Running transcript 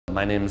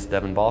My name is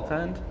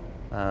Balkind,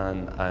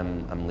 and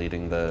I'm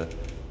leading the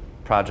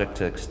project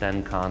to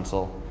extend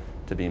Console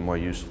to be more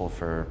useful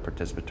for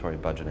participatory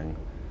budgeting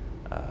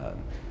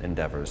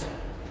endeavors.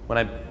 When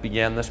I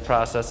began this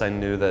process, I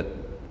knew that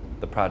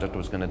the project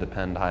was going to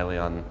depend highly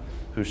on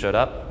who showed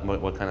up,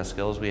 what kind of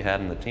skills we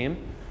had in the team.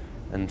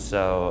 And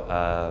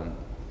so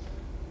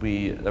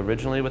we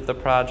originally with the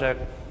project,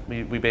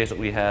 we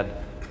basically had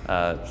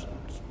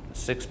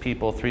 6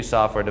 people, 3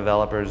 software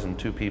developers and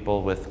 2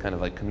 people with kind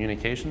of like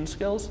communication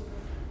skills.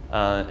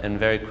 And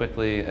very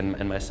quickly,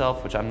 and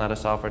myself, which I'm not a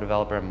software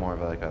developer, I'm more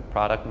of like a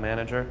product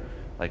manager,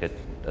 like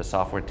a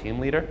software team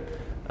leader.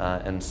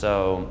 And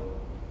so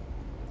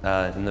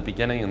in the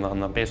beginning,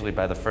 basically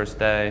by the first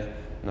day,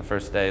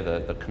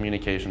 the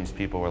communications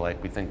people were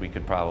like, we think we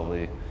could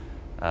probably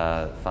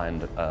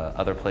find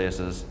other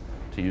places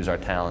to use our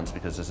talents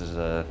because this is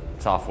a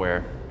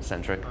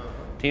software-centric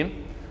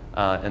team.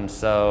 And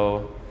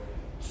so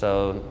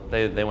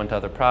they went to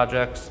other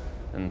projects,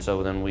 and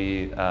so then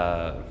we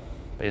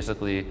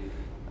basically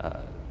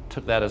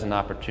took that as an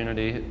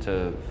opportunity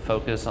to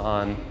focus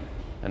on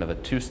kind of a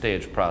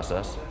 2-stage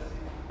process.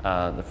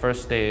 The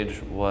first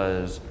stage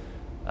was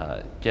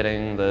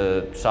getting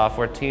the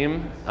software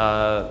team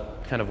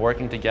kind of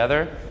working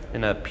together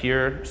in a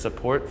peer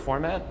support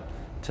format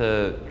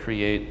to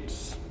create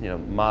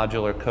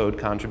modular code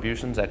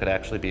contributions that could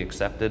actually be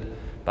accepted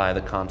by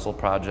the Console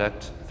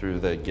project through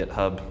the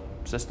GitHub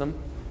system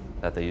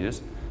that they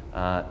use.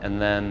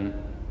 And then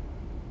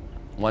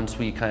once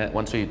we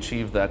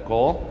achieved that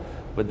goal,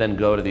 we'd then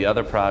go to the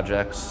other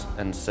projects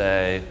and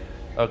say,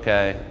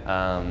 okay,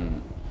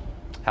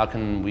 how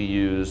can we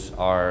use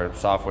our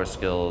software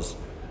skills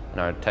and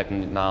our tech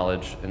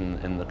knowledge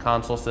in the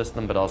Console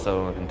system, but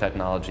also in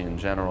technology in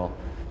general,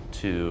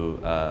 to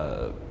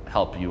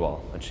help you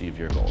all achieve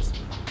your goals.